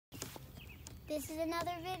This is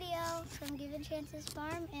another video from Given Chances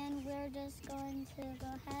Farm, and we're just going to go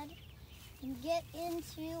ahead and get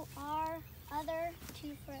into our other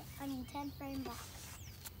 10 frame box.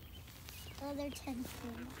 Other 10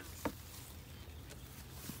 frame box.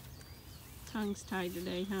 Tongue's tied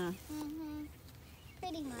today, huh? Mm-hmm.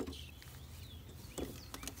 Pretty much.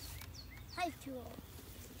 Hive tool.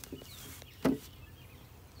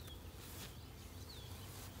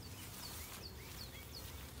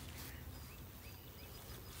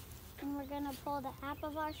 And we're gonna pull the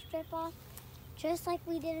apivar strip off, just like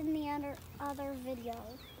we did in the other video.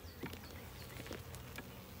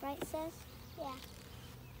 Right, sis? Yeah.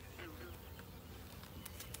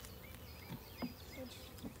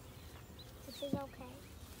 Which is okay.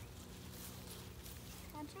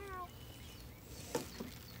 Watch out.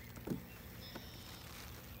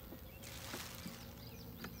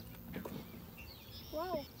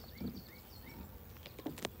 Whoa.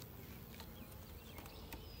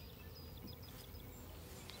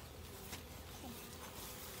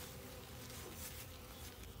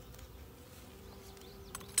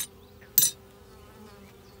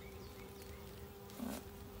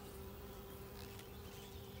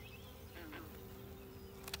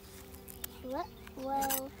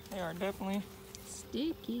 Whoa. They are definitely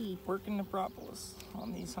sticky. working the propolis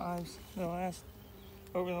on these hives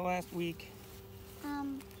over the last week.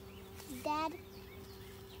 Dad.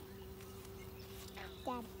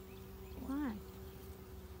 Why?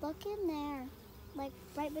 Look in there. Like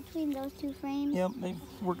right between those two frames. Yep, they've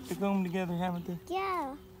worked the comb together, haven't they?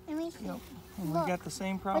 Yeah. And we Yep. And look, we got the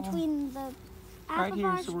same problem between the right here,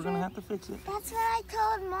 apivar so we're gonna have to fix it. That's what I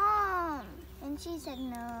told Mom. And she said,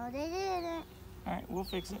 no, they didn't. All right, we'll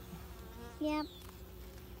fix it. Yep.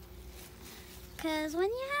 Because when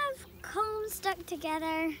you have combs stuck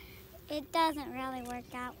together, it doesn't really work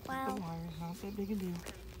out well. The wire's not that big a deal.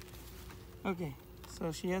 Okay,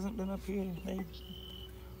 so she hasn't been up here. They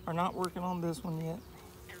are not working on this one yet.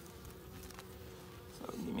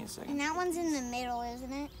 So give me a second. And that one's in the middle,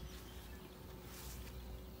 isn't it?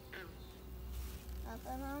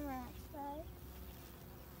 Nothing on that side.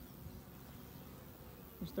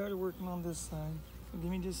 We started working on this side. So give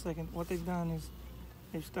me just a second. What they've done is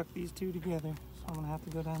they've stuck these two together. So I'm gonna have to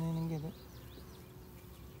go down in and get it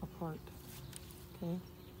apart. Okay?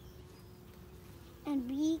 And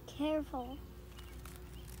be careful.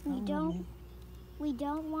 We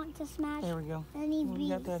don't want to smash There we go. any We bees.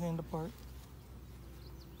 got that end apart.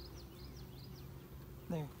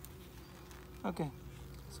 There. Okay.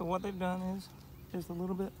 So what they've done is just a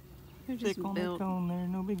little bit They're just thick on the built. cone there.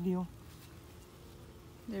 No big deal.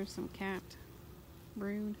 There's some capped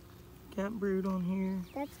brood. Cat brood on here.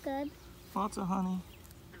 That's good. Lots of honey.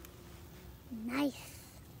 Nice.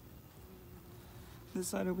 This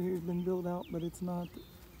side over here has been built out, but it's not.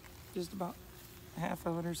 Just about half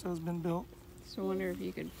of it or so has been built. So I wonder if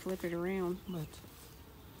you could flip it around But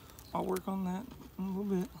I'll work on that in a little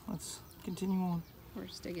bit. Let's continue on. or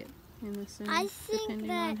stick it in the center, I think depending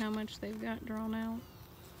on that- how much they've got drawn out.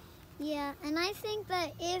 Yeah, and I think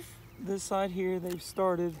that if This side here they've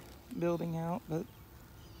started building out, but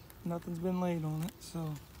nothing's been laid on it,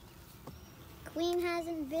 so Queen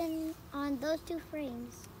hasn't been on those two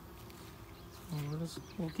frames.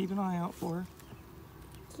 we'll keep an eye out for her.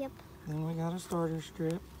 Yep. Then we got a starter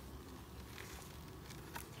strip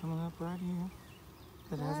coming up right here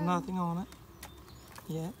that has nothing on it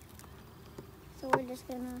yet. So we're just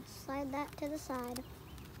gonna slide that to the side.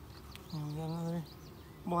 And we got another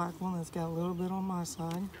black one that's got a little bit on my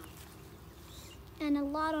side. And a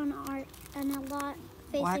lot on art, and a lot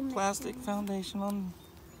facing Black the plastic camera. foundation on.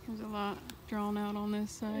 There's a lot drawn out on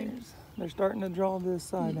this side. They're starting to draw this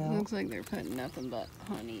side out. Looks like they're putting nothing but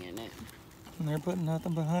honey in it. And they're putting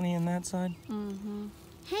nothing but honey in that side. Mm-hmm.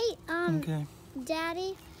 Hey, Okay.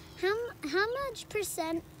 Daddy, how much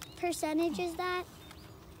percentage is that?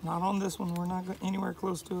 Not on this one. We're not anywhere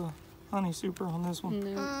close to a honey super on this one.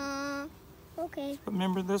 No. Okay. But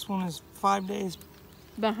remember, this one is 5 days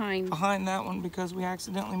Behind. behind that one because we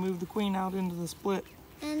accidentally moved the queen out into the split.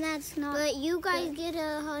 And that's not. But you guys get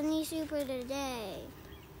a honey super today.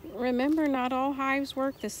 Remember, not all hives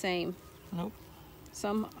work the same. Nope.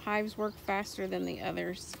 Some hives work faster than the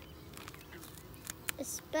others.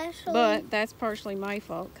 Especially. But that's partially my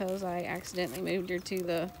fault because I accidentally moved her to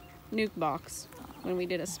the nuke box when we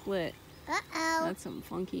did a split. Uh-oh. That's some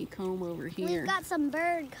funky comb over here. We've got some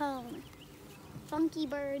bird comb. Funky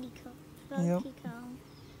birdie comb. Funky comb.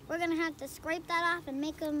 We're gonna have to scrape that off and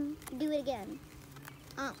make them do it again.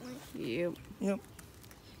 Aren't we? Yep. Yep.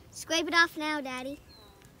 Scrape it off now, Daddy.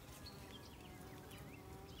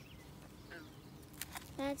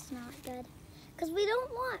 That's not good. Because we don't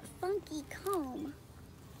want funky comb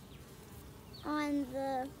on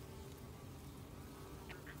the...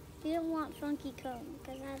 We don't want funky comb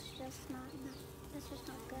because that's just not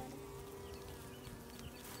good.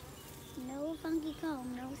 No funky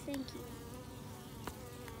comb, no thank you.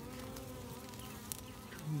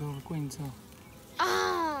 Build a queen cell.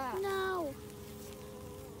 Ah! No!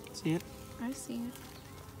 See it? I see it.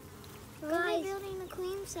 Why are they building a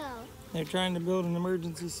queen cell? They're trying to build an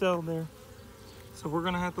emergency cell there. So we're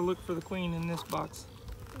gonna have to look for the queen in this box.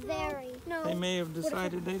 Very. No. They may have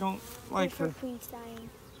decided they don't like her. Queen's dying.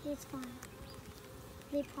 It's fine.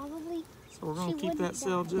 They probably... So we're gonna keep that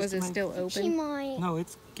cell just Was to it make... still She open? might... No,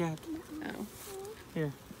 it's capped. Oh.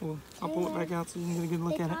 Here, I'll pull it back out so you can get a good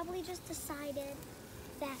look They at it. probably just decided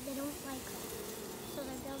that they don't like her. So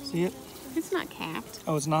they're building See it? It's not capped.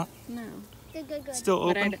 Oh, it's not? No. Good. It's still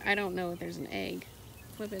But open? I don't know if there's an egg.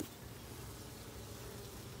 Flip it.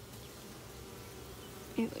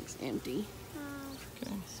 It looks empty.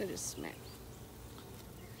 Okay. So just smack.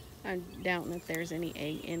 I'm doubting if there's any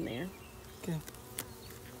egg in there. Okay.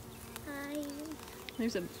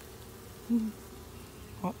 There's a...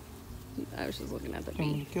 What? I was just looking at the Do you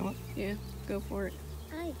want me bee. to kill it? Yeah, go for it.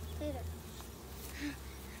 Hi, Tater.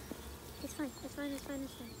 It's fine. It's fine.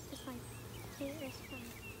 Tater, it's fine.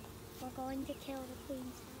 We're going to kill the queen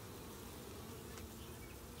cell.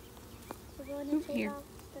 We're going to take Here. off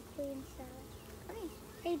the queen cell.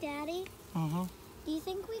 Hey, Daddy. Mm-hmm. Do you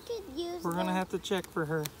think we could use We're gonna have to check for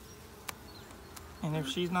her. And if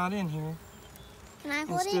she's not in here, Can I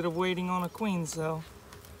hold instead it? of waiting on a queen cell,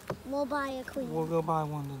 We'll buy a queen. we'll go buy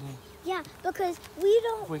one today. Yeah, because we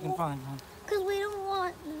don't... If we can find one. Because we don't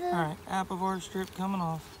want the... Alright, apivar strip coming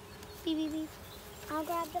off. Beep, beep, beep. I'll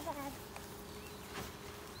grab the bag.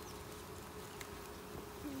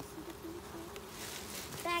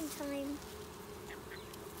 Bag time.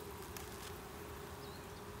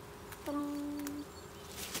 Ba-dum.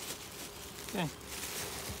 Okay.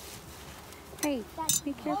 Hey,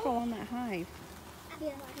 be careful on that hive. Yeah,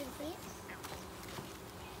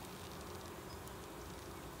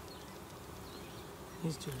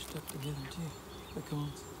 These two are stuck together too. The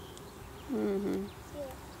cones. Mm-hmm.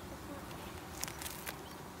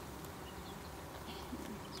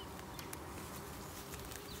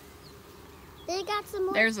 They got some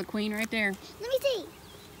more. There's the queen right there. Let me see.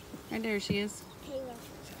 Right there she is. Taylor.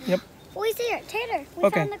 Yep. Oh, he's here. Taylor, we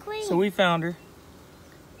Okay, found the queen. so we found her.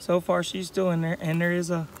 So far she's still in there, and there's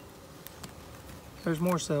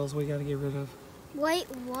more cells we gotta get rid of. Wait,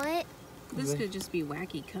 what? This They- could just be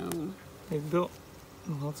wacky comb. They've built,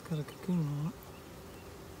 well, it's got a cocoon on it.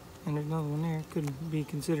 And there's another one there. Could be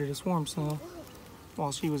considered a swarm cell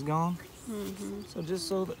while she was gone. Mm-hmm. So just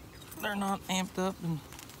so that they're not amped up and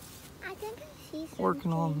I think I see something.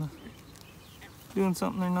 working on doing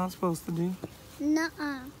something they're not supposed to do,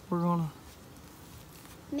 Nuh-uh. we're gonna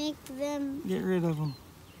Make them... get rid of them.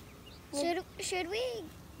 Should we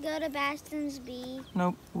go to Baston's Bee?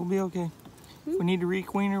 Nope, we'll be okay. If we need to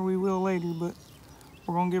requeen her, we will later, but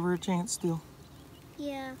we're gonna give her a chance still.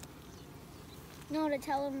 Yeah. No, to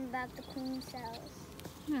tell them about the queen cells.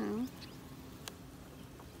 No,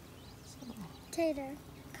 Tater,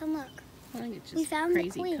 come look. I think it's We just found the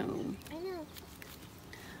crazy queen. comb. I know.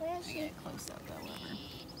 Where is I she? get it close up, however.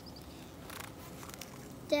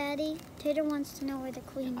 Daddy, Tater wants to know where the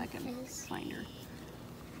queen I can is. find her.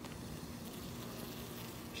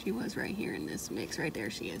 She was right here in this mix. Right there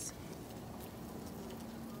she is.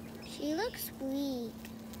 She looks weak.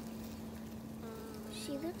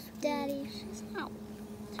 She looks Daddy. She's not.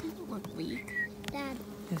 She doesn't look weak. Dad,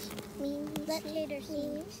 Yes. let Tater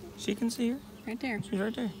see. She can see her. Right there. She's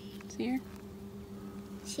right there. See her?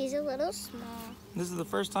 She's a little small. This is the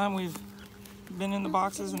first time we've been in the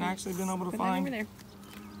boxes and actually been able to Put that over find there.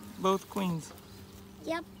 both queens.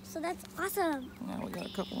 Yep, so that's awesome. Now we got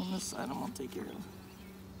a couple on this side I'm gonna take care of.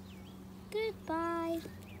 Goodbye.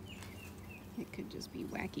 It could just be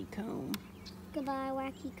wacky comb. Goodbye,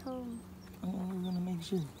 wacky comb. We're gonna make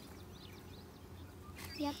sure.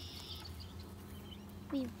 Yep.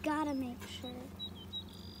 We've got to make sure.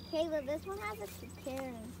 Caleb, this one has a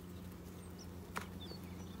cocoon.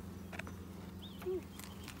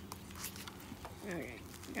 Okay,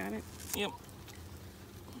 got it. Yep.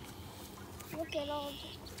 Look at all.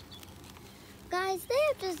 Guys, they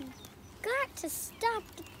have just got to stop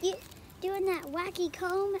doing that wacky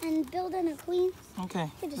comb and building a queen. Okay,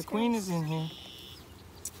 You're the just queen gonna- is in here.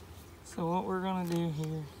 So what we're gonna do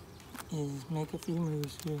here is make a few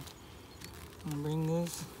moves here. I'm gonna bring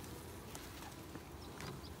this.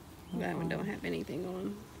 That one don't have anything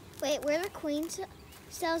on. Wait, where the queen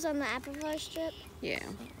cells on the apivar strip? Yeah.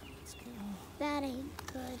 Let's go. That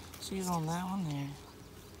ain't good. She's on that one there.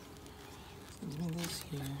 Give me this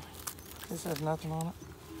here. This has nothing on it.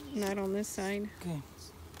 Not on this side. Okay.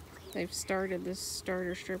 They've started this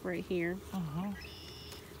starter strip right here.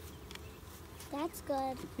 That's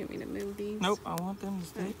good. You want me to move these? Nope, I want them to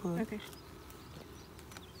stay put. Okay.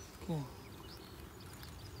 Okay.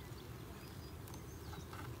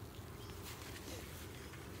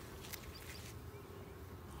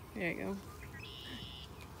 There you go.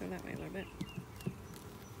 Go that way a little bit.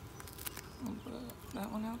 I'll put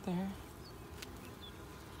that one out there.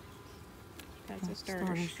 That's a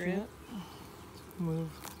starter strip. Move.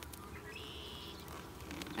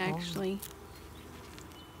 Actually,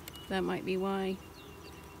 that might be why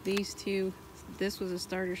these two, this was a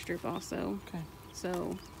starter strip also. Okay.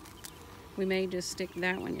 So we may just stick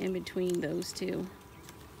that one in between those two.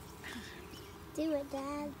 Do it,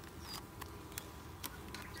 Dad.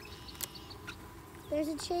 There's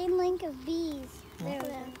a chain link of bees. There we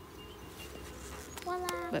go. Voila.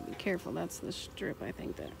 But be careful, that's the strip I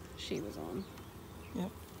think that she was on. Yep.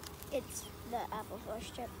 It's the apple bush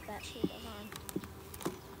strip that she was on.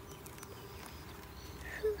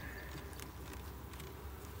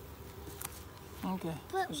 Okay.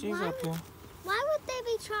 But So she's up here. Why would they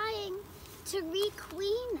be trying to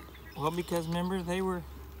re-queen? Well, because remember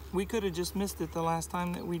we could have just missed it the last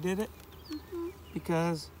time that we did it.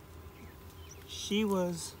 Because she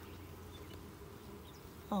was,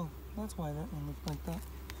 oh, that's why that one looked like that.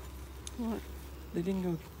 What? You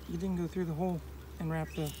didn't go through the hole and wrap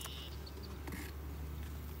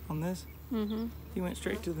on this. Mm-hmm. You went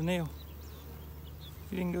straight to the nail.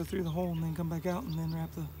 You didn't go through the hole and then come back out and then wrap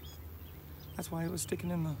that's why it was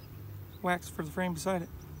sticking in the wax for the frame beside it.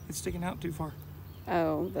 It's sticking out too far.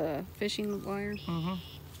 Oh, the fishing wire? Mm-hmm.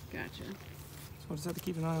 Gotcha. So we'll just have to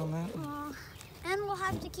keep an eye on that. And we'll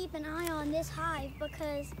have to keep an eye on this hive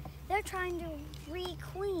because they're trying to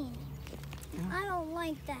re-queen. Yeah. I don't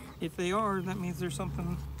like that. If they are, that means there's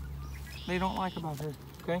something they don't like about her,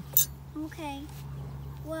 okay? Okay.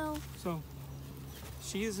 Well, So,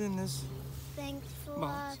 she is in this thanks for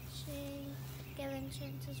box. watching. Giving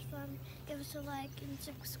Chances Farm. Give us a like and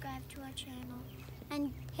subscribe to our channel.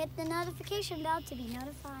 And hit the notification bell to be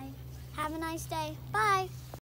notified. Have a nice day. Bye.